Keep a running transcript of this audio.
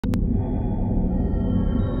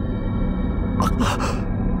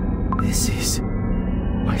This is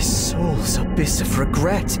my soul's abyss of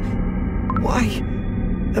regret. Why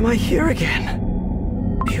am I here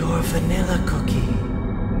again? Pure vanilla cookie.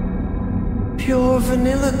 Pure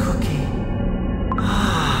vanilla cookie.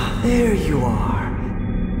 Ah, there you are.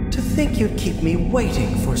 To think you'd keep me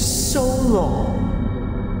waiting for so long.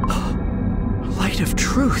 Light of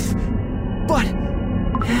truth. But,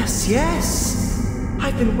 yes.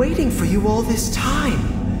 I've been waiting for you all this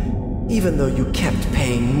time. Even though you kept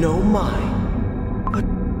paying no mind. But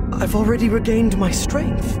I've already regained my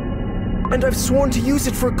strength. And I've sworn to use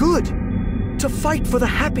it for good. To fight for the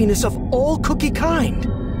happiness of all cookie kind.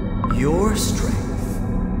 Your strength.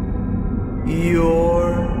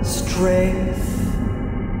 Your strength.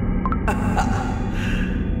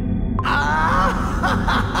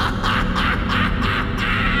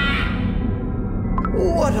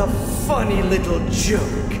 What a funny little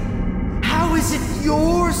joke. How is it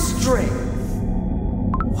your strength?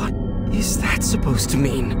 What is that supposed to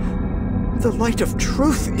mean? The light of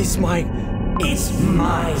truth is my... It's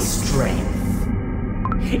my strength.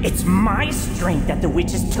 It's my strength that the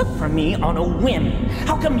witches took from me on a whim.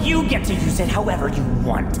 How come you get to use it however you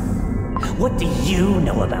want? What do you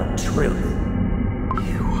know about truth?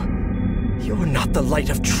 You're not the light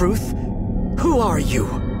of truth. Who are you?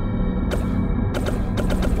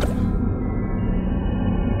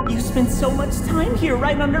 You spent so much time here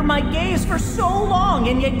right under my gaze for so long,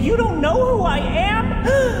 and yet you don't know who I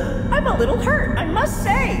am? I'm a little hurt, I must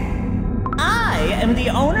say. I am the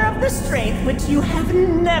owner of the strength which you have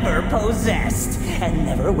never possessed, and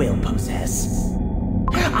never will possess.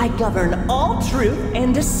 I govern all truth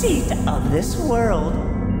and deceit of this world.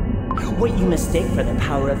 What you mistake for the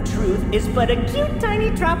power of truth is but a cute tiny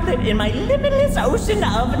droplet in my limitless ocean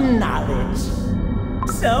of knowledge.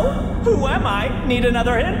 So, who am I? Need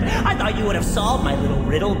another hint? I thought you would have solved my little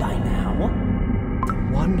riddle by now. The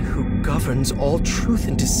one who governs all truth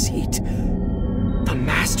and deceit. The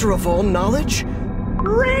master of all knowledge?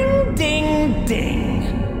 Ring ding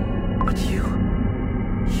ding. But you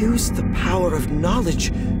used the power of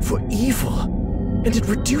knowledge for evil, and it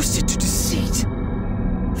reduced it to deceit.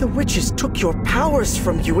 The witches took your powers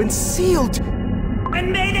from you and sealed...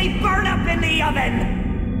 And may they burn up in the oven!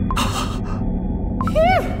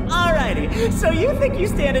 Phew! Alrighty, so you think you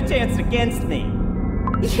stand a chance against me?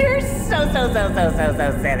 You're so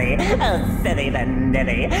silly. Oh, silly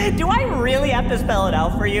vanilly. Do I really have to spell it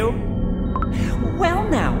out for you? Well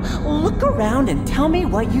now, look around and tell me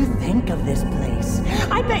what you think of this place.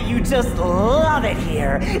 I bet you just love it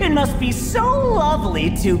here. It must be so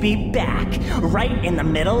lovely to be back, right in the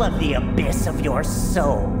middle of the abyss of your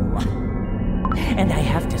soul. And I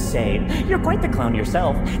have to say, you're quite the clown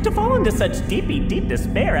yourself, to fall into such deep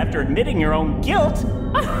despair after admitting your own guilt.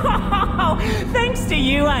 Thanks to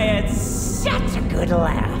you, I had such a good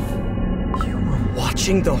laugh. You were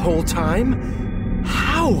watching the whole time?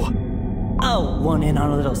 How? Oh, want in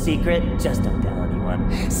on a little secret? Just don't tell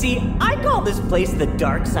anyone. See, I call this place the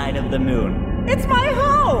dark side of the moon. It's my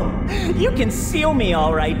home! You can seal me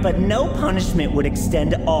all right, but no punishment would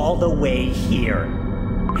extend all the way here.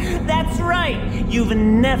 That's right, you've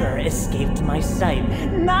never escaped my sight,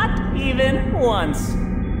 not even once.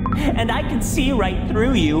 And I can see right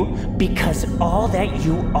through you because all that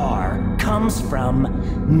you are comes from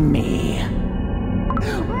me.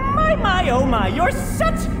 My, oh my, you're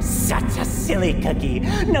such a silly cookie.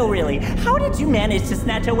 No, really, how did you manage to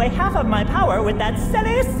snatch away half of my power with that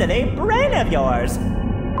silly brain of yours?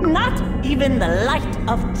 Not even the light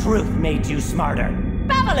of truth made you smarter.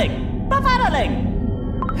 Befuddling.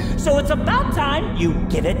 So it's about time you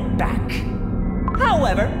give it back.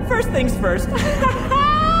 However, first things first,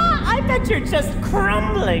 I bet you're just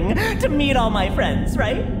crumbling to meet all my friends,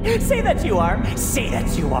 right? Say that you are.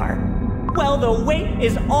 Well, the wait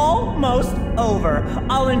is almost over.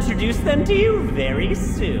 I'll introduce them to you very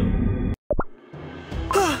soon.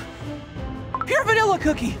 Pure Vanilla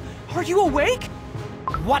Cookie, are you awake?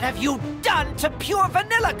 What have you done to Pure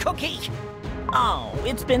Vanilla Cookie? Oh,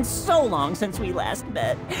 it's been so long since we last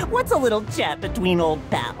met. What's a little chat between old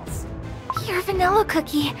pals? Pure Vanilla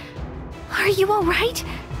Cookie, are you all right?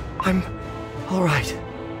 I'm all right.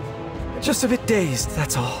 Just a bit dazed,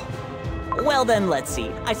 that's all. Well then, let's see.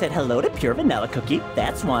 I said hello to Pure Vanilla Cookie,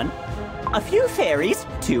 that's 1. A few fairies,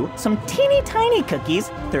 2. Some teeny tiny cookies,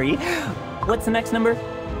 3. What's the next number?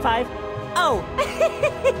 5. Oh,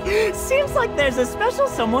 seems like there's a special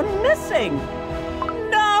someone missing.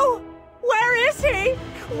 No! Where is he?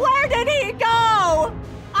 Where did he go?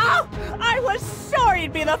 Oh, I was sure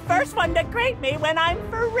he'd be the first one to greet me when I'm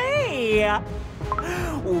free.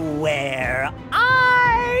 Where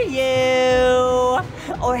are you?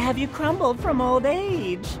 Or have you crumbled from old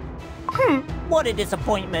age? What a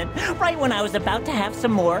disappointment. Right when I was about to have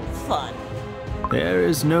some more fun. There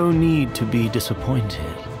is no need to be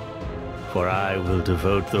disappointed, for I will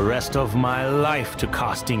devote the rest of my life to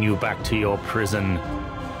casting you back to your prison.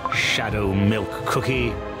 Shadow Milk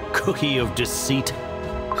Cookie, Cookie of Deceit.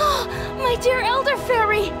 My dear Elder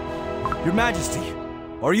Fairy! Your Majesty,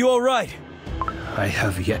 are you all right? I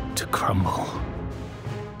have yet to crumble,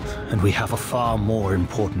 and we have a far more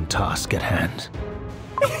important task at hand.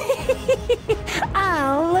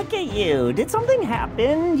 Ah, look at you. Did something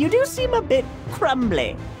happen? You do seem a bit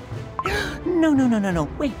crumbly. No.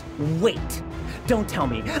 Wait. Don't tell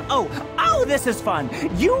me. Oh, this is fun.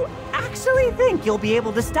 You actually think you'll be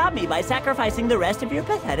able to stop me by sacrificing the rest of your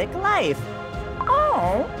pathetic life.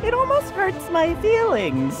 Oh, it almost hurts my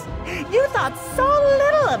feelings. You thought so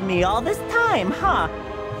little of me all this time, huh?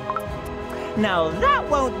 Now that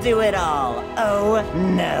won't do it all. Oh,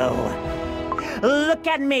 no. Look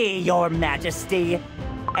at me, Your Majesty,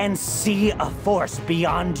 and see a force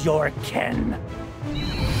beyond your ken.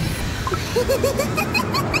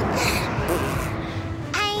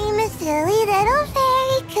 I'm a silly little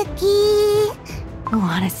fairy cookie.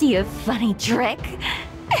 Wanna see a funny trick?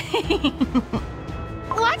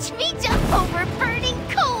 Watch me jump over burning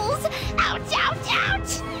coals! Ouch, ouch,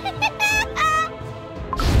 ouch!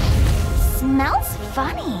 Smells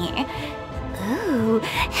funny. Ooh,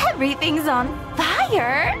 everything's on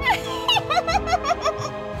fire!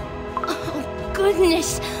 Oh,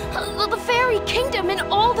 goodness! The fairy kingdom and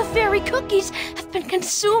all the fairy cookies have been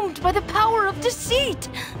consumed by the power of deceit!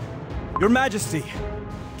 Your Majesty,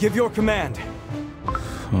 give your command.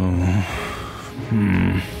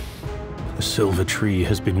 The silver tree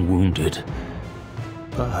has been wounded,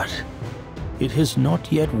 but it has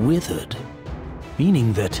not yet withered,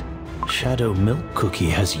 meaning that Shadow Milk Cookie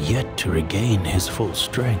has yet to regain his full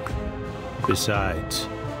strength. Besides,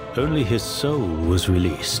 only his soul was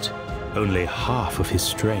released, only half of his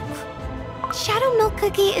strength. Shadow Milk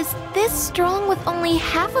Cookie is this strong with only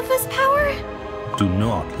half of his power? Do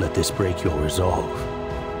not let this break your resolve.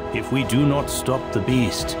 If we do not stop the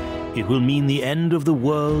beast, it will mean the end of the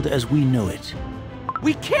world as we know it.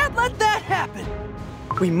 We can't let that happen!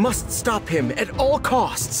 We must stop him at all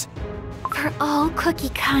costs. For all cookie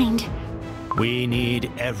kind. We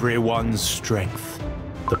need everyone's strength.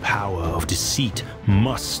 The power of deceit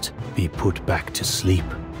must be put back to sleep.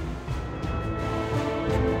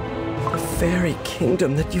 The fairy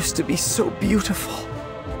kingdom that used to be so beautiful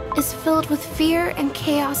Is filled with fear and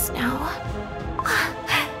chaos now.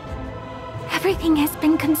 Everything has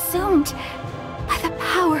been consumed by the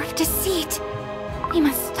power of deceit. We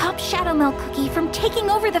must stop Shadow Milk Cookie from taking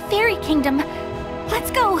over the fairy kingdom.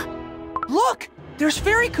 Let's go! Look! There's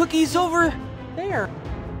fairy cookies over there.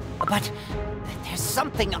 But there's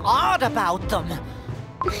something odd about them.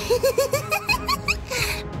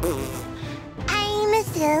 I'm a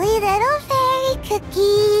silly little fairy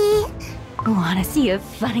cookie. Wanna see a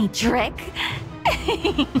funny trick?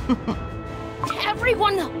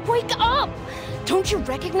 Everyone, wake up! Don't you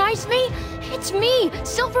recognize me? It's me,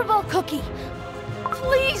 Silverbell Cookie.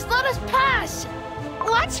 Please let us pass!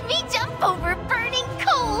 Watch me jump over burning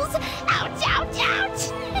coals! Ouch, ouch, ouch!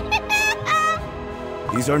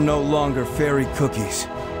 These are no longer fairy cookies.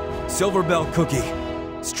 Silverbell Cookie,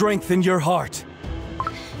 strengthen your heart.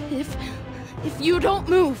 If you don't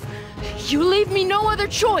move, you leave me no other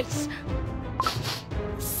choice.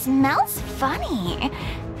 Smells funny.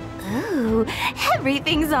 Ooh,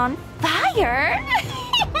 everything's on fire!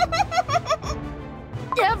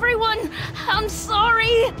 Everyone, I'm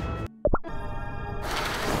sorry!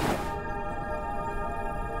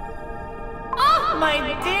 My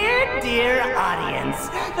dear audience,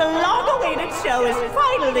 the long-awaited show is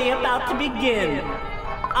finally about to begin.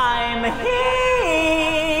 I'm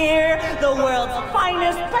here, the world's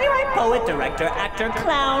finest playwright, poet, director, actor,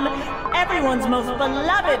 clown, everyone's most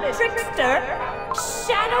beloved trickster,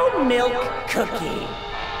 Shadow Milk Cookie.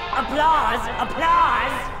 Applause,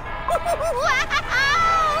 applause!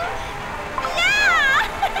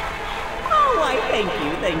 Oh, why, thank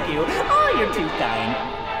you. Oh, you're too kind.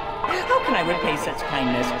 How can I repay such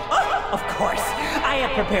kindness? Oh, of course, I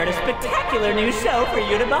have prepared a spectacular new show for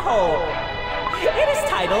you to behold. It is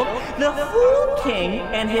titled The Fool King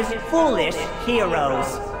and His Foolish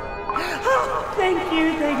Heroes. Oh, thank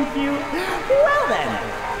you. Well then,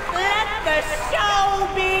 let the show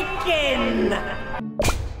begin!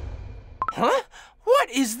 Huh? What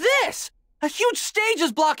is this? A huge stage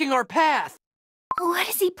is blocking our path. What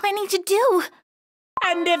is he planning to do?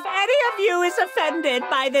 And if any of you is offended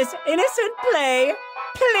by this innocent play,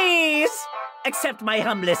 please accept my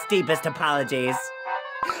humblest, deepest apologies.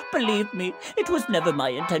 Believe me, it was never my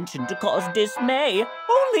intention to cause dismay,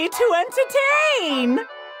 only to entertain.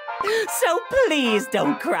 So please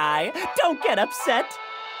don't cry, don't get upset.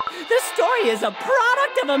 The story is a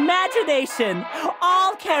product of imagination,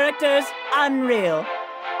 all characters unreal.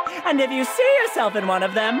 And if you see yourself in one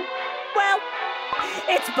of them, well,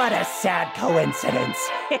 it's but a sad coincidence.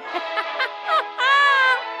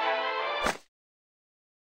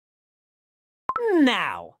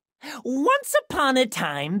 Now, once upon a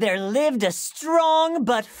time, there lived a strong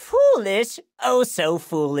but foolish, oh so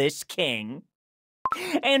foolish king.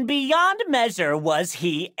 And beyond measure was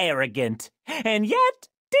he arrogant. And yet,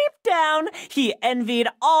 deep down, he envied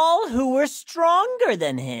all who were stronger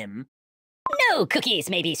than him. No cookies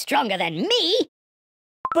may be stronger than me!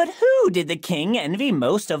 But who did the king envy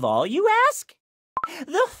most of all, you ask?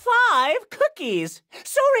 The 5 cookies,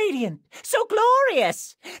 so radiant, so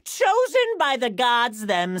glorious, chosen by the gods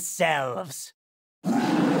themselves.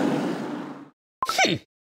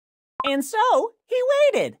 And so he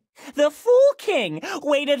waited. The fool king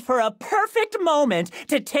waited for a perfect moment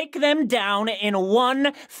to take them down in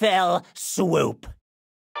one fell swoop.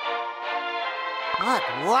 What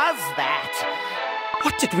was that?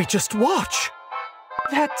 What did we just watch?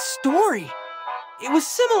 That story. It was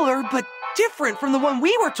similar, but different from the one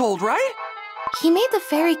we were told, right? He made the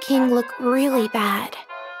Fairy King look really bad.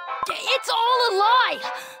 It's all a lie!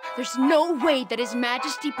 There's no way that His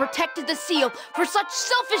Majesty protected the seal for such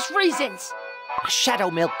selfish reasons! Shadow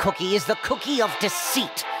Milk Cookie is the cookie of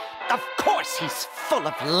deceit. Of course he's full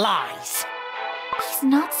of lies. He's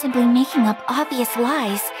not simply making up obvious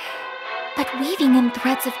lies, but weaving in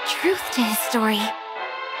threads of truth to his story.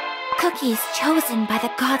 Cookies chosen by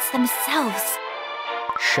the gods themselves.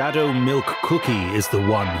 Shadow Milk Cookie is the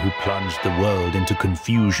one who plunged the world into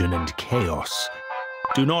confusion and chaos.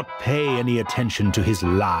 Do not pay any attention to his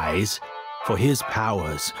lies, for his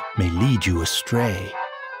powers may lead you astray.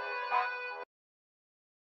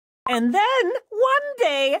 And then, one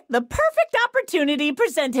day, the perfect opportunity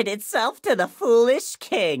presented itself to the foolish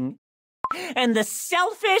king. And the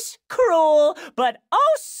selfish, cruel, but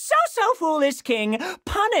oh so foolish king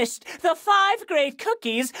punished the 5 great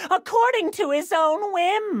cookies according to his own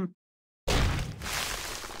whim.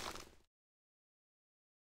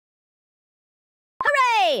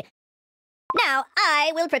 Hooray! Now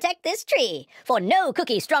I will protect this tree, for no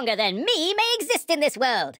cookie stronger than me may exist in this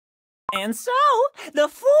world. And so, the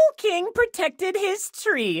fool king protected his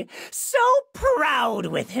tree, so proud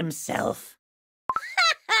with himself.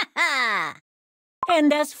 Ha ha!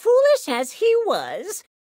 And as foolish as he was,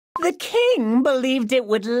 the king believed it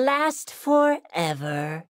would last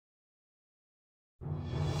forever.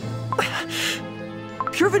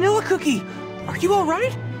 Pure Vanilla Cookie, are you all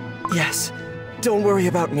right? Yes, don't worry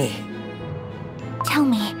about me. Tell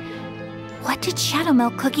me, what did Shadow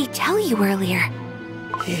Milk Cookie tell you earlier?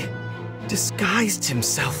 He disguised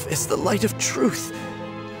himself as the light of truth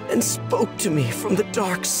and spoke to me from the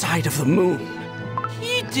dark side of the moon.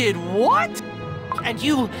 He did what? And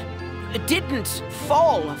you didn't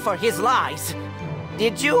fall for his lies,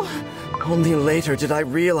 did you? Only later did I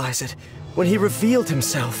realize it. When he revealed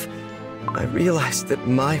himself, I realized that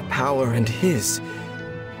my power and his,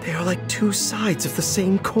 they are like 2 sides of the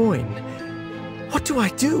same coin. What do I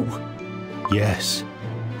do? Yes,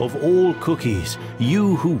 of all cookies,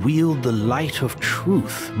 you who wield the light of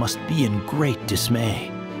truth must be in great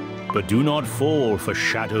dismay. But do not fall for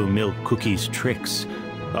Shadow Milk Cookie's tricks.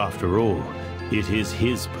 After all, it is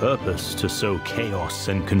his purpose to sow chaos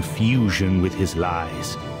and confusion with his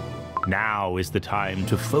lies. Now is the time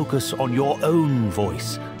to focus on your own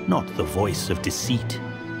voice, not the voice of deceit.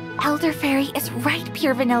 Elder Fairy is right,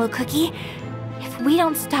 Pure Vanilla Cookie. If we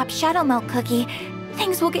don't stop Shadow Milk Cookie,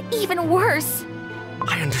 things will get even worse.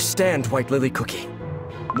 I understand, White Lily Cookie.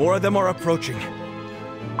 More of them are approaching.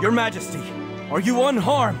 Your Majesty, are you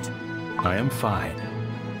unharmed? I am fine.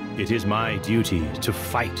 It is my duty to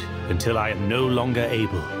fight until I am no longer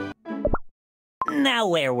able. Now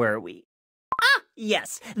where were we? Ah,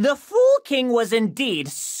 yes, the Fool King was indeed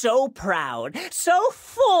so proud, so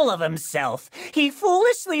full of himself, he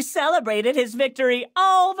foolishly celebrated his victory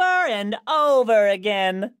over and over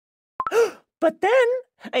again. But then,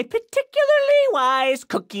 a particularly wise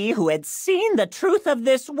cookie who had seen the truth of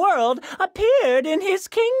this world appeared in his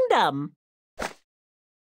kingdom.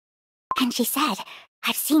 And she said,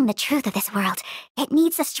 I've seen the truth of this world. It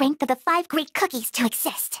needs the strength of the 5 great cookies to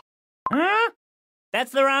exist. Huh?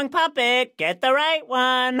 That's the wrong puppet. Get the right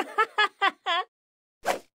one.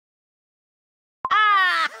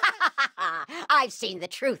 I've seen the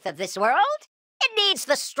truth of this world. It needs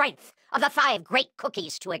the strength of the 5 great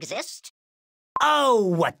cookies to exist. Oh,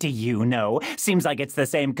 what do you know? Seems like it's the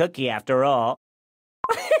same cookie after all.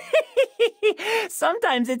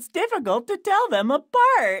 Sometimes it's difficult to tell them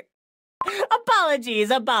apart.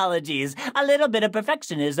 Apologies. A little bit of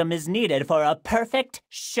perfectionism is needed for a perfect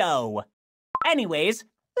show. Anyways,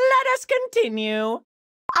 let us continue.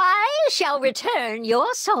 I shall return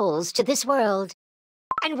your souls to this world.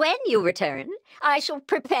 And when you return, I shall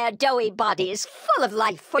prepare doughy bodies full of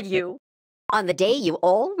life for you. On the day you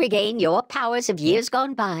all regain your powers of years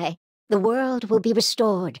gone by, the world will be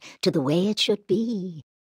restored to the way it should be.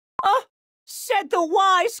 Oh, said the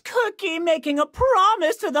wise cookie making a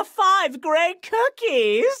promise to the 5 great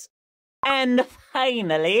cookies. And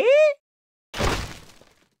finally...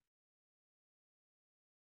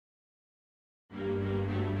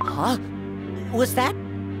 Huh? Was that...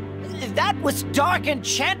 That was Dark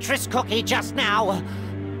Enchantress Cookie just now!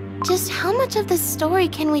 Just how much of the story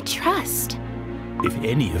can we trust? If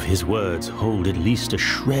any of his words hold at least a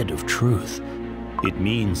shred of truth, it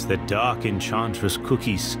means that Dark Enchantress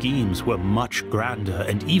Cookie's schemes were much grander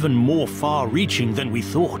and even more far-reaching than we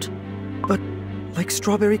thought. But, like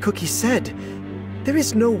Strawberry Cookie said, there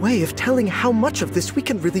is no way of telling how much of this we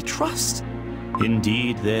can really trust.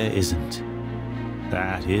 Indeed, there isn't.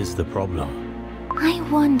 That is the problem. I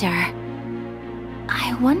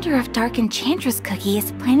wonder if Dark Enchantress Cookie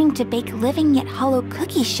is planning to bake living yet hollow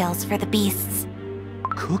cookie shells for the beasts.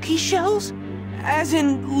 Cookie shells? As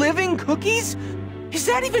in living cookies? Is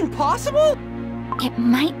that even possible? It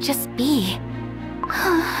might just be.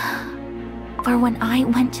 For when I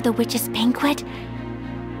went to the witch's banquet,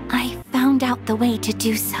 I found out the way to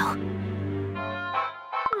do so.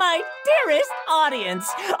 My dearest audience,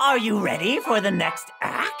 are you ready for the next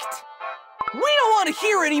act? We don't want to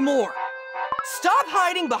hear anymore! Stop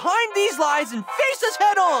hiding behind these lies and face us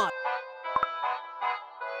head on!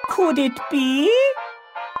 Could it be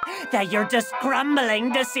that you're just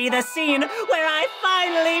grumbling to see the scene where I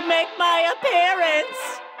finally make my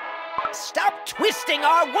appearance? Stop twisting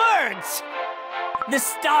our words! The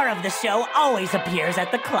star of the show always appears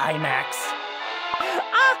at the climax.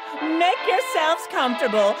 Make yourselves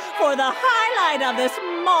comfortable, for the highlight of this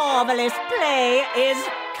marvelous play is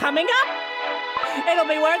coming up. It'll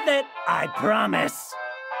be worth it, I promise.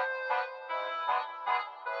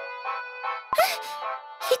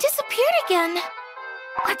 He disappeared again.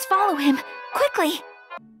 Let's follow him, quickly.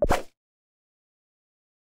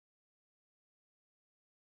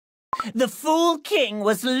 The Fool King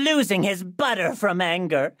was losing his butter from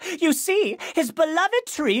anger. You see, his beloved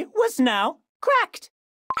tree was now cracked.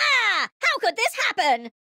 Ah! How could this happen?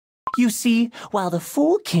 You see, while the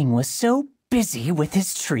Fool King was so busy with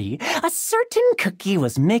his tree, a certain cookie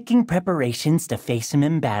was making preparations to face him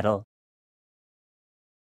in battle.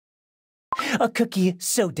 A cookie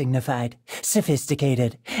so dignified,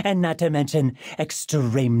 sophisticated, and not to mention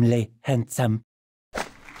extremely handsome.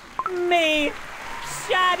 Me,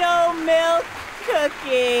 Shadow Milk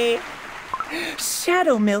Cookie.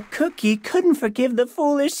 Shadow Milk Cookie couldn't forgive the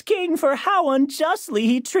foolish king for how unjustly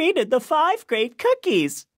he treated the 5 great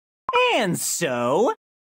cookies. And so,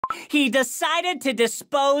 he decided to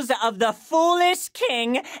dispose of the foolish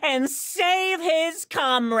king and save his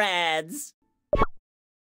comrades.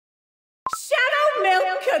 Shadow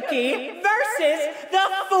Milk Cookie versus the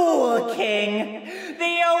Fool King.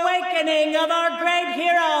 The awakening of our great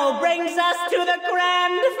hero brings us to the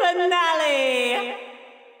grand finale.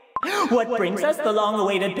 What brings us the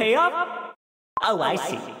long-awaited payoff? Oh, I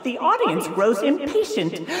see. The audience grows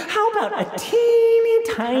impatient. How about a teeny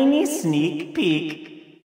tiny sneak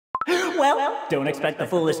peek? Well, don't expect the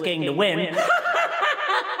foolish king to win.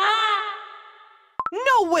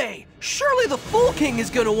 No way! Surely the Fool King is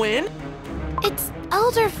gonna win! It's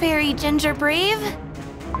Elder Fairy, Ginger Brave.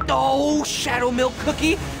 Oh, Shadow Milk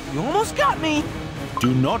Cookie, you almost got me!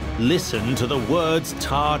 Do not listen to the words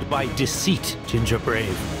tarred by deceit, Ginger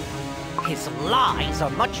Brave. His lies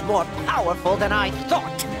are much more powerful than I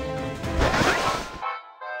thought.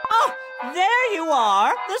 Oh, there you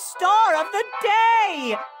are, the star of the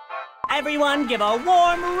day! Everyone give a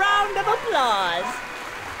warm round of applause.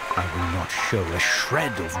 I will not show a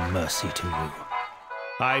shred of mercy to you.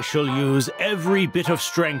 I shall use every bit of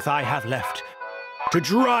strength I have left to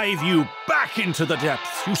drive you back into the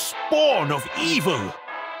depths, you spawn of evil!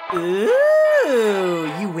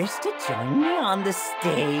 Ooh, you wish to join me on the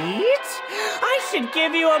stage? I should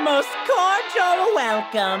give you a most cordial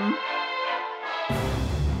welcome.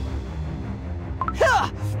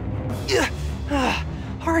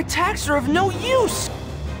 Our attacks are of no use!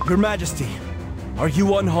 Your Majesty, are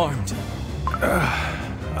you unharmed?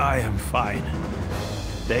 I am fine.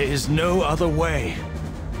 There is no other way.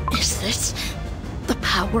 Is this The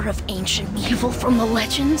power of ancient evil from the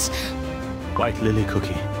legends? White Lily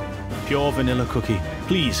Cookie, Pure Vanilla Cookie,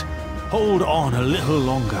 please, hold on a little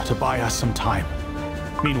longer to buy us some time.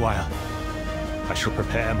 Meanwhile, I shall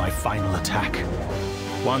prepare my final attack.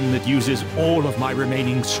 One that uses all of my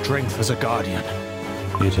remaining strength as a guardian.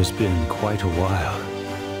 It has been quite a while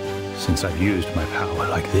since I've used my power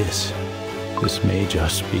like this. This may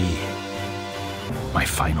just be my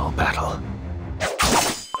final battle.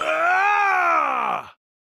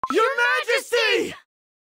 Your Majesty!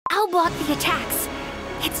 I'll block the attacks.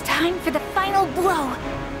 It's time for the final blow.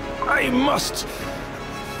 I must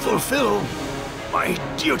fulfill my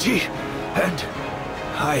duty, and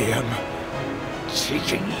I am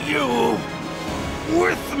taking you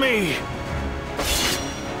with me.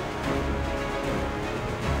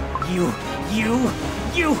 You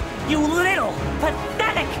little,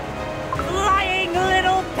 pathetic, flying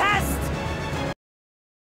little pest!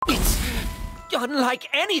 It's unlike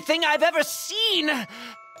anything I've ever seen!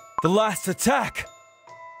 The last attack!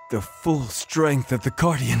 The full strength of the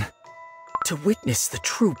Guardian. To witness the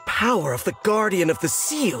true power of the Guardian of the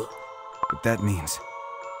Seal. But that means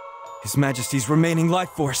His Majesty's remaining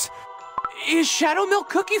life force. Is Shadow Milk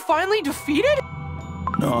Cookie finally defeated?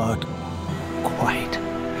 Not quite.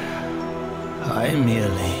 I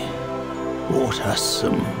merely bought us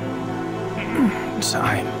some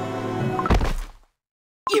time.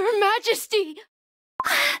 Your Majesty!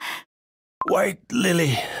 White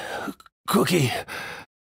Lily Cookie,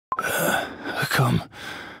 come.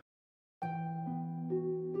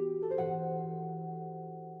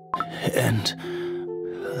 And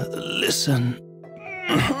listen.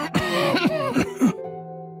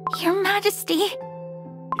 Your Majesty.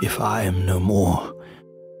 If I am no more,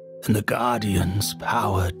 and the Guardian's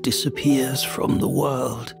power disappears from the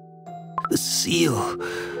world, the seal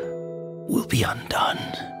will be undone.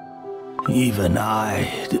 Even I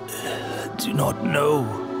do not know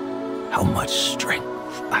how much strength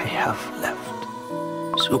I have left.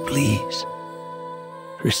 So please,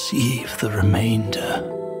 receive the remainder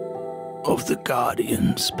of the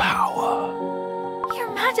Guardian's power.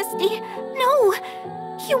 Your Majesty, no!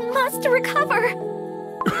 You must recover!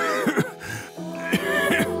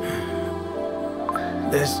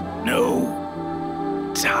 There's no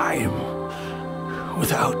time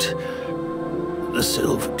without the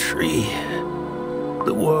silver tree,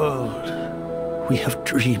 the world we have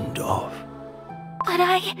dreamed of. But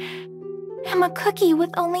I am a cookie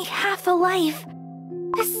with only half a life.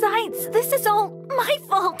 Besides, this is all my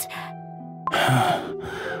fault.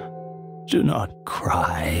 Do not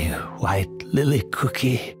cry, White Lily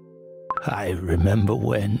Cookie. I remember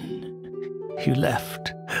when you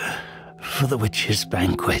left for the witch's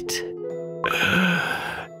banquet.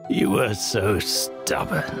 You were so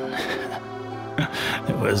stubborn.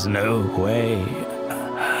 There was no way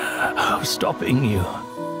of stopping you.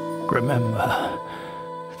 Remember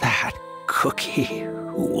that cookie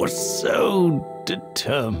who was so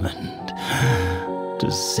determined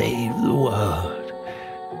to save the world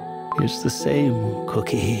is the same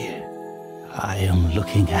cookie I am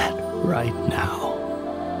looking at right now.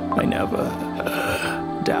 I never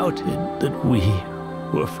doubted that we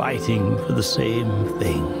were fighting for the same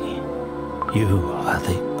thing. You are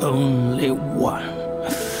the only one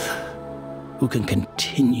who can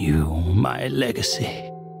continue my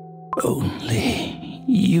legacy. Only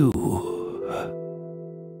you.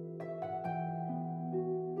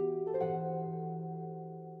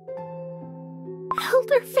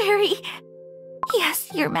 Elder Fairy.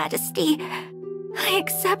 Yes, Your Majesty. I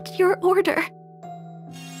accept your order.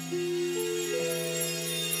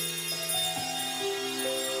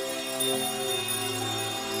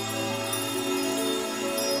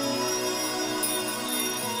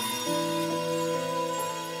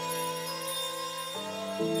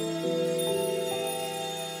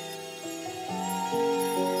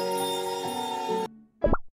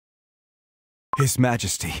 His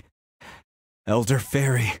Majesty, Elder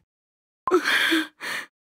Fairy.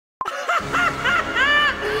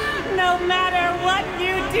 No matter what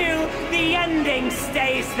you do, the ending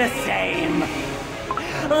stays the same.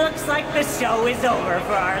 Looks like the show is over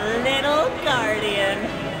for our little guardian.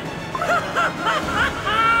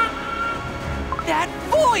 That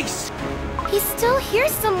voice! He's still here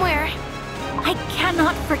somewhere. I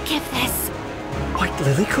cannot forgive this. White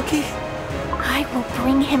Lily Cookie? I will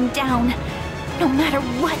bring him down, no matter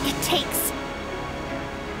what it takes.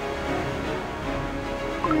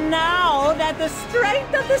 Now that the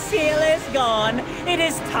strength of the seal is gone, it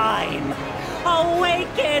is time.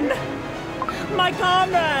 Awaken! My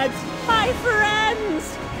comrades, my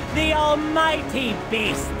friends, the almighty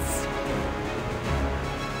beasts.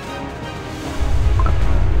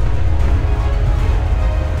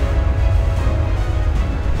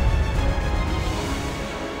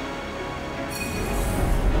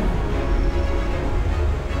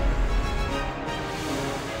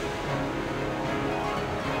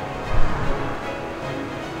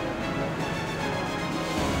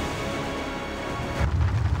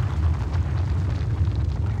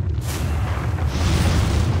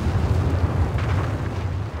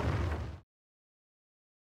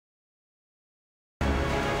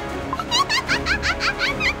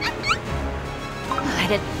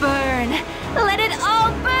 Let it burn! Let it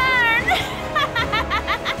all burn!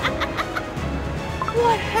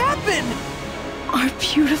 What happened? Our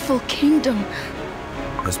beautiful kingdom.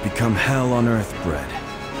 Has become hell on earth, Bread.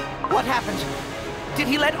 What happened? Did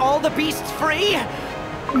he let all the beasts free?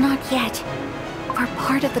 Not yet. For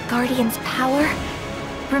part of the Guardian's power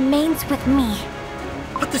remains with me.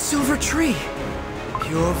 But the silver tree!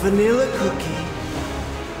 Pure vanilla cookie.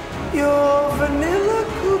 Your vanilla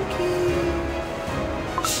cookie.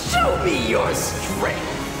 Show me your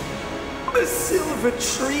strength. The silver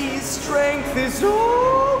tree's strength is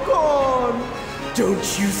all gone.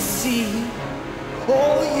 Don't you see?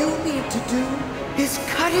 All you need to do is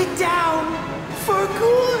cut it down for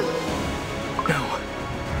good. No,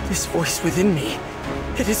 this voice within me,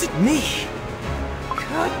 it isn't me.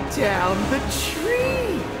 Cut down the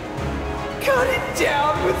tree. Cut it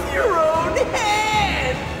down with your own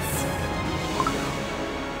hands.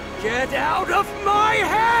 Get out of my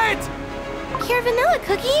head! Pure Vanilla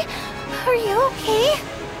Cookie, are you okay?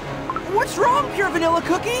 What's wrong, Pure Vanilla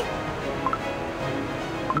Cookie?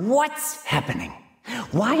 What's happening?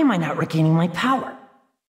 Why am I not regaining my power?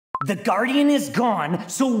 The Guardian is gone,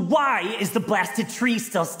 so why is the blasted tree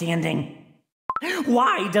still standing?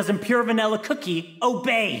 Why doesn't Pure Vanilla Cookie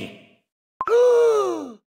obey?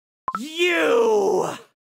 You!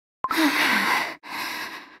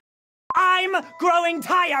 I'm growing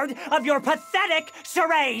tired of your pathetic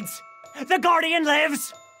charades! The Guardian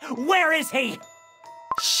lives! Where is he?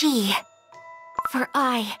 She. For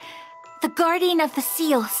I, the Guardian of the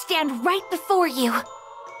Seal, stand right before you.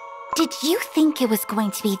 Did you think it was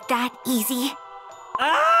going to be that easy?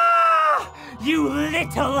 Ah! You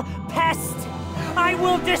little pest! I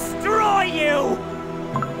will destroy you!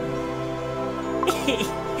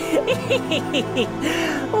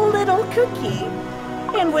 Little Cookie.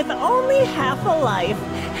 And with only half a life,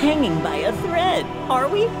 hanging by a thread, are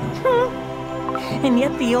we? And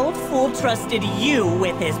yet the old fool trusted you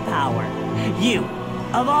with his power. You,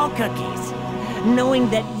 of all cookies, knowing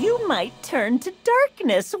that you might turn to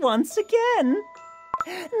darkness once again.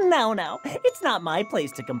 No, it's not my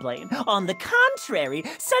place to complain. On the contrary,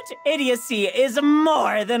 such idiocy is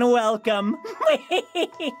more than welcome.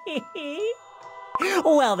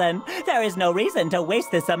 Well then, there is no reason to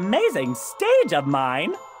waste this amazing stage of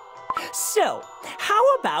mine. So,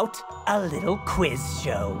 how about a little quiz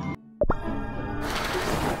show?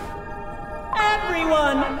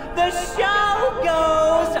 Everyone, the show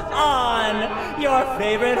goes on! Your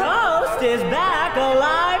favorite host is back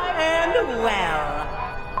alive and well.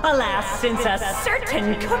 Alas, since a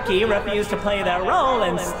certain cookie refused to play their role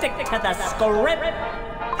and stick to the script,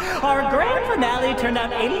 our grand finale turned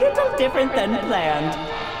out a little different than planned.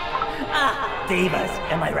 Ah, divas,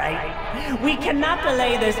 am I right? We cannot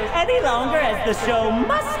delay this any longer as the show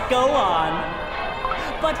must go on.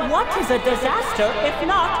 But what is a disaster if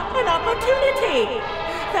not an opportunity?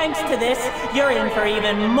 Thanks to this, you're in for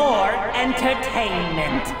even more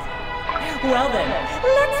entertainment. Well then,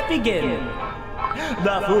 let's begin.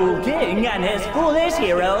 The Fool King and His Foolish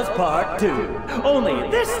Heroes Part 2. Only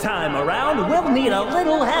this time around, we'll need a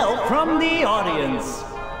little help from the audience.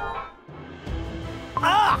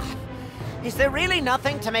 Ah! Is there really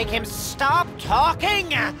nothing to make him stop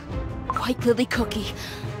talking? White Lily Cookie,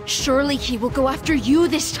 surely he will go after you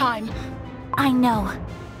this time. I know.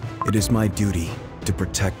 It is my duty to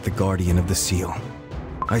protect the Guardian of the Seal.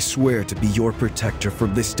 I swear to be your protector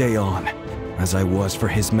from this day on, as I was for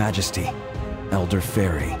His Majesty, Elder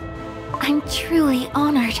Fairy. I'm truly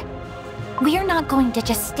honored. We're not going to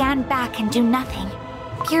just stand back and do nothing.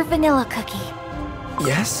 Pure Vanilla Cookie.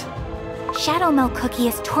 Yes? Shadow Milk Cookie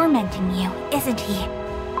is tormenting you, isn't he?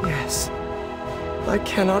 Yes. I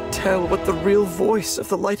cannot tell what the real voice of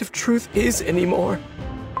the Light of Truth is anymore.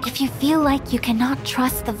 If you feel like you cannot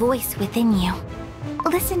trust the voice within you,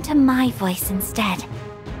 listen to my voice instead.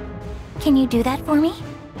 Can you do that for me?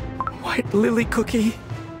 White Lily Cookie?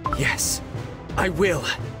 Yes, I will.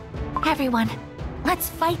 Everyone, let's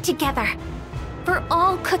fight together. For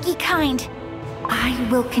all cookie kind, I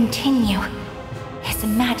will continue His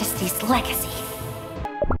Majesty's legacy.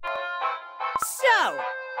 So,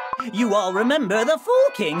 you all remember the Fool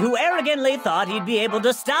King who arrogantly thought he'd be able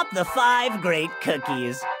to stop the 5 great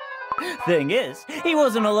cookies. Thing is, he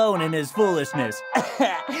wasn't alone in his foolishness.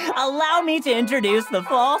 Allow me to introduce the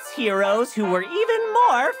false heroes who were even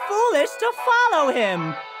more foolish to follow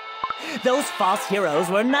him. Those false heroes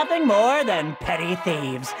were nothing more than petty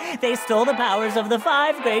thieves. They stole the powers of the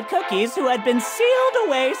 5 great cookies who had been sealed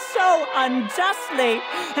away so unjustly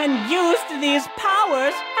and used these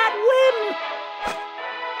powers at whim.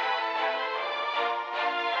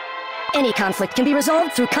 Any conflict can be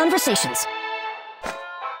resolved through conversations.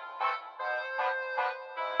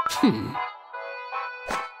 Raise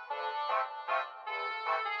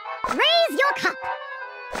your cup.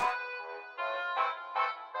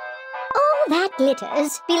 All that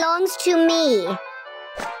glitters belongs to me.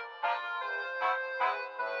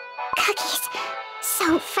 Cookies,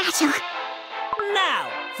 so fragile. Now,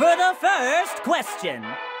 for the first question.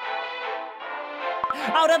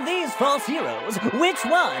 Out of these false heroes, which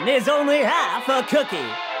one is only half a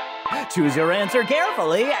cookie? Choose your answer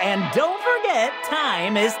carefully, and don't forget,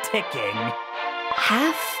 time is ticking.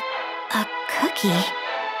 Half a cookie?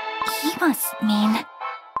 He must mean...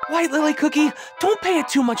 White Lily Cookie, don't pay it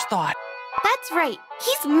too much thought. That's right.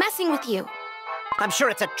 He's messing with you. I'm sure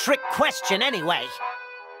it's a trick question anyway.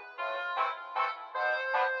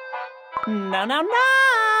 No, no,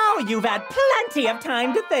 no! You've had plenty of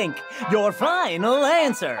time to think. Your final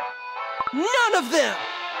answer. None of them!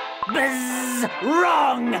 Bzz!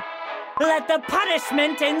 Wrong! Let the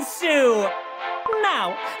punishment ensue!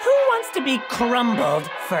 Now, who wants to be crumbled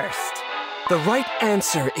first? The right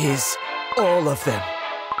answer is all of them.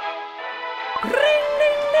 Ring,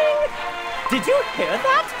 ding, ding! Did you hear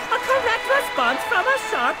that? A correct response from a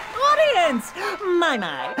sharp audience! My,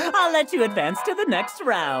 I'll let you advance to the next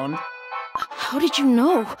round. How did you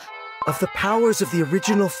know? Of the powers of the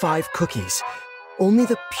original 5 cookies, only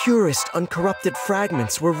the purest, uncorrupted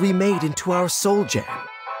fragments were remade into our soul gem.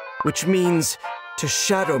 Which means, to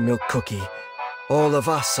Shadow Milk Cookie, all of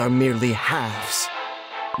us are merely halves.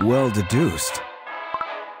 Well deduced.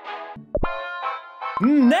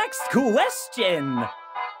 Next question!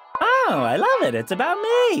 Oh, I love it. It's about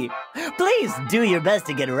me. Please do your best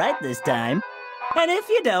to get it right this time. And if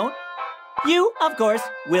you don't, you, of course,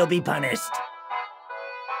 will be punished.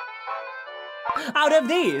 Out of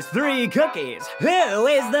these 3 cookies, who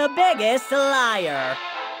is the biggest liar?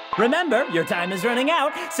 Remember, your time is running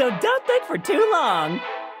out, so don't think for too long.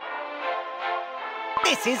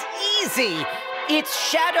 This is easy. It's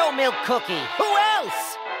Shadow Milk Cookie. Who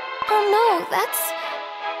else? Oh no, that's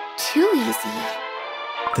too easy.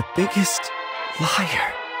 The biggest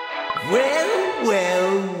liar. Well,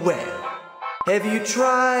 well, well. Have you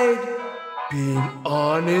tried being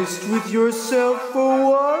honest with yourself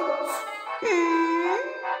for once?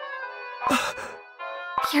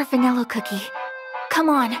 Pure vanilla cookie. Come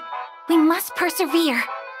on, we must persevere.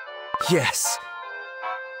 Yes.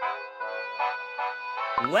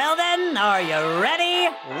 Well then, are you ready?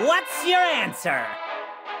 What's your answer?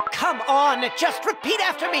 Come on, just repeat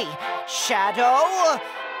after me. Shadow...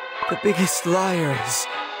 The biggest liar is...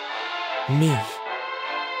 me.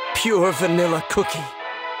 Pure vanilla cookie.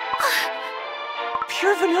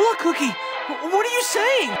 Pure Vanilla Cookie? What are you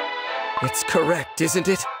saying? It's correct, isn't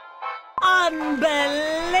it?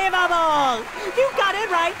 Unbelievable! You got it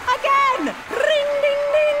right again! Ring, ding,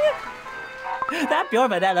 ding! That Pure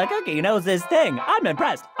Vanilla Cookie knows his thing. I'm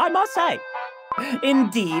impressed, I must say.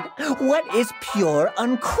 Indeed, what is pure,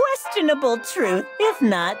 unquestionable truth if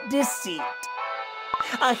not deceit?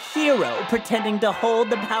 A hero pretending to hold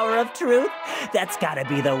the power of truth? That's gotta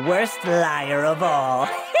be the worst liar of all.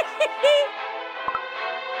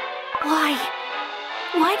 Why?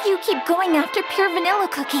 Why do you keep going after Pure Vanilla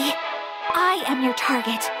Cookie? I am your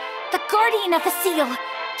target, the guardian of the seal.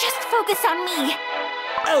 Just focus on me.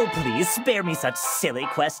 Oh, please, spare me such silly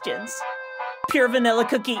questions. Pure Vanilla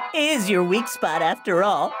Cookie is your weak spot after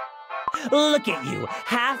all. Look at you,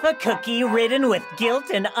 half a cookie ridden with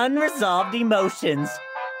guilt and unresolved emotions.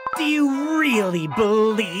 Do you really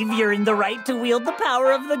believe you're in the right to wield the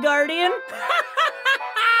power of the Guardian?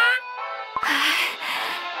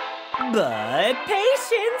 But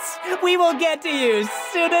patience, we will get to you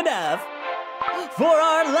soon enough. For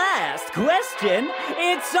our last question,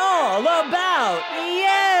 it's all about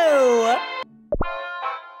you!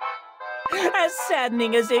 As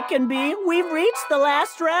saddening as it can be, we've reached the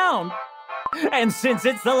last round. And since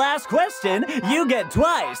it's the last question, you get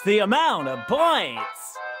twice the amount of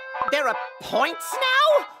points. There are points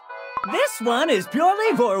now? This one is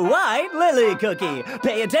purely for White Lily Cookie.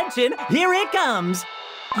 Pay attention, here it comes.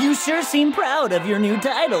 You sure seem proud of your new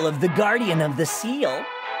title of the Guardian of the Seal.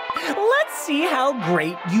 Let's see how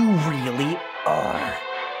great you really are.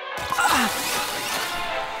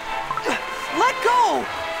 Let go!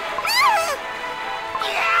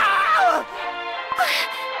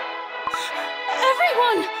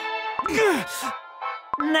 Everyone!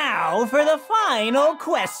 Now for the final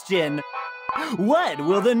question. What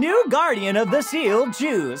will the new Guardian of the Seal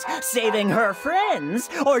choose? Saving her friends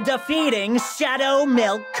or defeating Shadow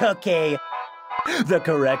Milk Cookie? The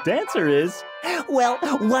correct answer is, well,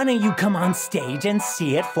 why don't you come on stage and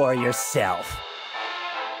see it for yourself?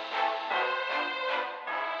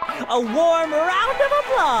 A warm round of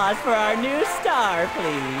applause for our new star,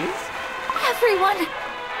 please. Everyone!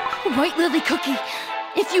 White Lily Cookie,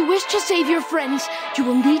 if you wish to save your friends, you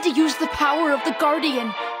will need to use the power of the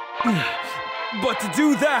Guardian. But to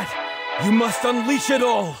do that, you must unleash it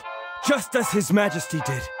all, just as His Majesty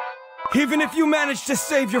did. Even if you manage to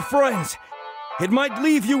save your friends, it might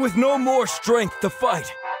leave you with no more strength to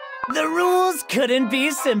fight. The rules couldn't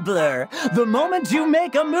be simpler. The moment you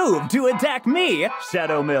make a move to attack me,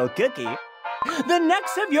 Shadow Milk Cookie, the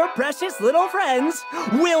necks of your precious little friends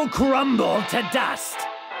will crumble to dust.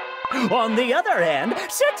 On the other hand,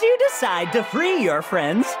 should you decide to free your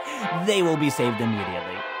friends, they will be saved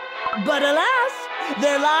immediately. But alas,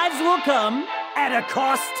 their lives will come at a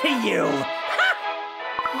cost to you.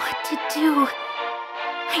 What to do?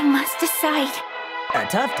 I must decide. A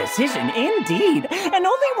tough decision indeed, and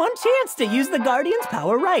only one chance to use the Guardian's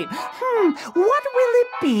power right. What will it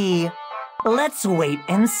be? Let's wait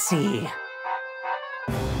and see.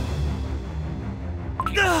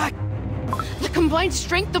 The combined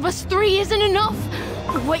strength of us three isn't enough.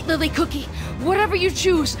 White Lily Cookie, whatever you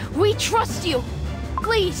choose, we trust you.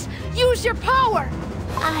 Please, use your power.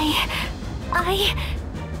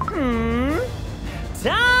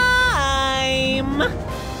 Time!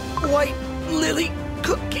 White Lily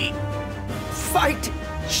Cookie! Fight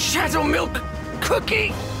Shadow Milk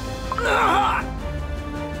Cookie!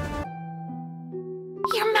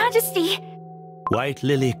 Your Majesty, White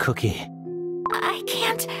Lily Cookie. I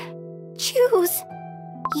can't choose.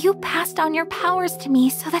 You passed on your powers to me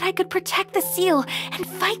so that I could protect the seal and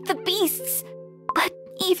fight the beasts. But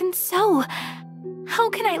even so, how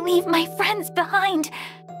can I leave my friends behind?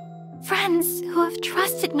 Friends who have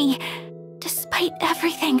trusted me despite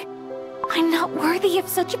everything. I'm not worthy of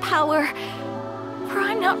such power, for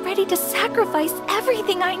I'm not ready to sacrifice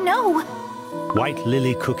everything I know. White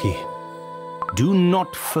Lily Cookie, do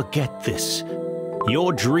not forget this.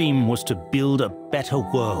 Your dream was to build a better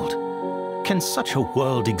world. Can such a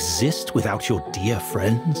world exist without your dear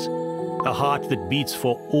friends? A heart that beats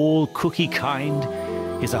for all cookie kind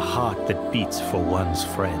is a heart that beats for one's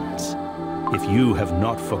friends. If you have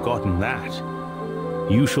not forgotten that,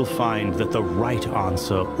 you shall find that the right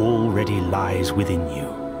answer already lies within you.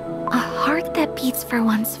 A heart that beats for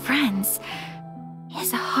one's friends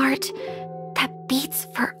is a heart that beats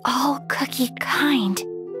for all cookie kind.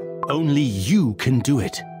 Only you can do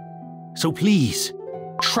it. So please,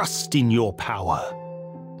 trust in your power.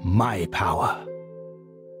 My power.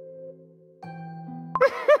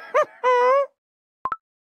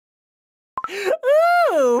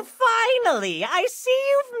 Ooh, finally! I see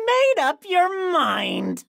you've made up your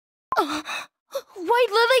mind. White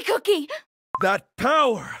Lily Cookie! That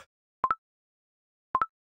power!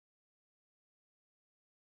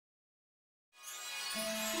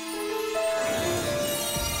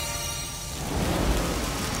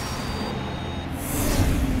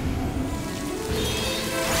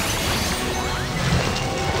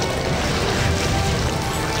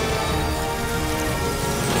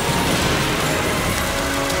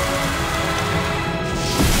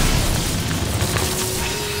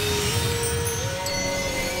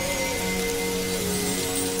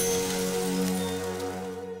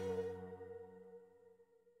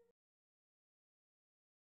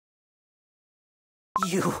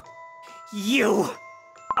 You!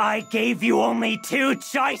 I gave you only two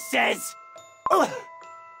choices! Ugh.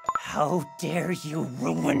 How dare you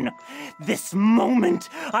ruin this moment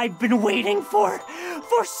I've been waiting for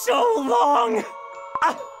so long!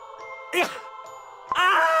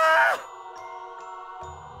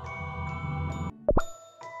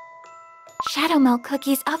 Shadow Milk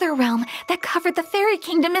Cookie's other realm that covered the Fairy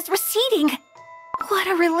Kingdom is receding. What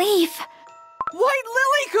a relief. White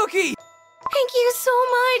Lily Cookie! Thank you so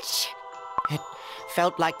much. It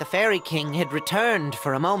felt like the Fairy King had returned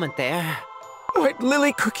for a moment there. White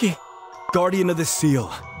Lily Cookie! Guardian of the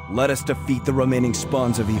Seal, let us defeat the remaining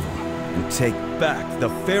spawns of evil and take back the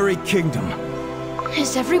Fairy Kingdom.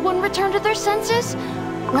 Has everyone returned to their senses?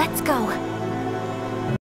 Let's go.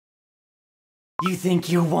 You think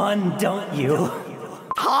you won, don't you?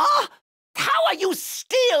 Huh? How are you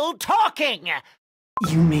still talking?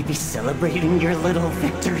 You may be celebrating your little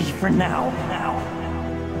victory for now.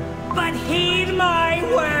 But heed my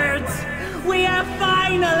words! We have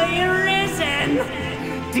finally risen!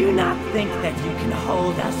 Do not think that you can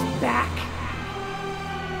hold us back.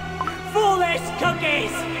 Foolish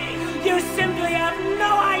cookies! You simply have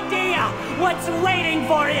no idea what's waiting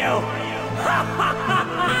for you! Ha ha ha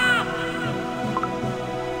ha!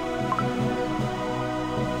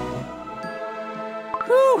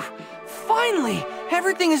 Whew! Finally!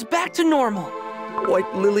 Everything is back to normal.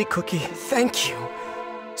 White Lily Cookie, thank you.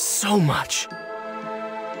 so much.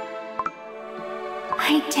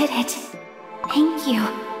 I did it. Thank you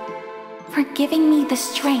for giving me the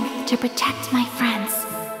strength to protect my friends.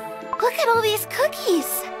 Look at all these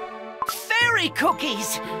cookies! Fairy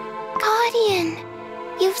cookies! Guardian,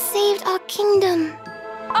 you've saved our kingdom.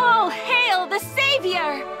 All hail the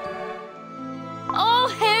Savior! All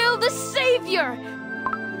hail the Savior!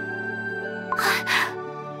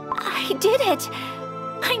 I did it!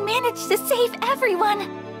 I managed to save everyone!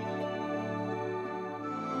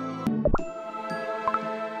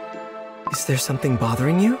 Is there something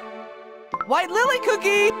bothering you? White Lily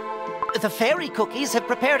Cookie! The fairy cookies have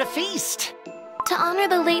prepared a feast. To honor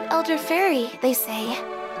the late Elder Fairy, they say.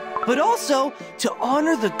 But also to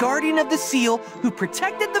honor the guardian of the seal who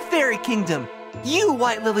protected the fairy kingdom. You,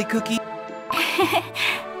 White Lily Cookie.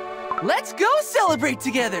 Let's go celebrate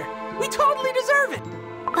together. We totally deserve it.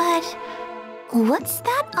 But what's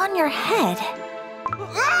that on your head?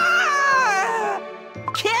 Ah!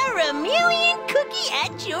 Caramelian Cookie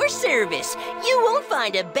at your service. You won't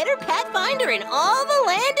find a better pathfinder in all the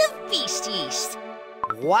land of Beasties.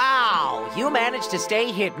 Wow, you managed to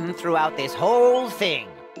stay hidden throughout this whole thing.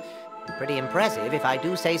 Pretty impressive, if I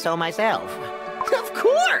do say so myself. Of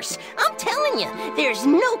course! I'm telling you, there's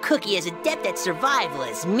no cookie as adept at survival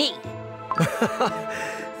as me.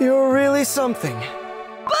 You're really something.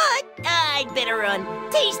 But I'd better run.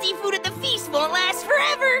 Tasty food at the feast won't last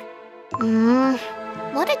forever.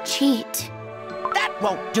 What a cheat. That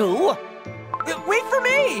won't do! Wait for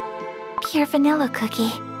me! Pure vanilla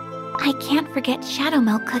cookie. I can't forget Shadow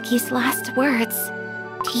Milk Cookie's last words.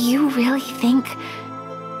 Do you really think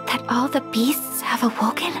that all the beasts have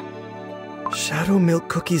awoken? Shadow Milk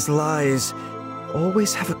Cookie's lies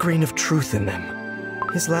always have a grain of truth in them.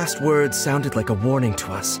 His last words sounded like a warning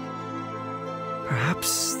to us.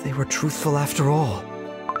 Perhaps they were truthful after all.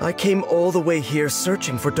 I came all the way here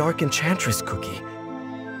searching for Dark Enchantress Cookie.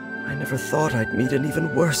 I never thought I'd meet an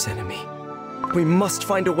even worse enemy. We must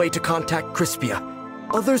find a way to contact Crispia.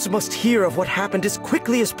 Others must hear of what happened as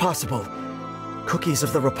quickly as possible. Cookies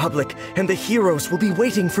of the Republic and the heroes will be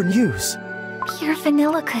waiting for news. Pure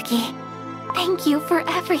vanilla cookie. Thank you for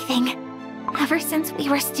everything. Ever since we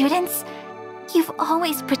were students, you've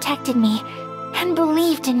always protected me and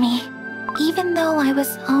believed in me, even though I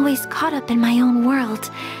was always caught up in my own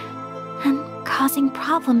world and causing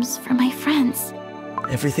problems for my friends.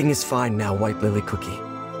 Everything is fine now, White Lily Cookie.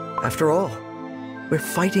 After all, we're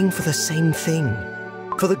fighting for the same thing.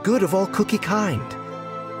 For the good of all cookie kind.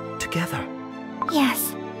 Together.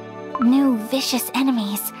 Yes. New vicious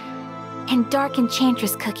enemies. And Dark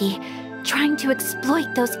Enchantress Cookie trying to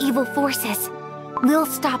exploit those evil forces. We'll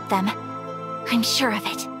stop them. I'm sure of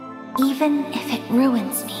it. Even if it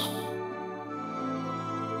ruins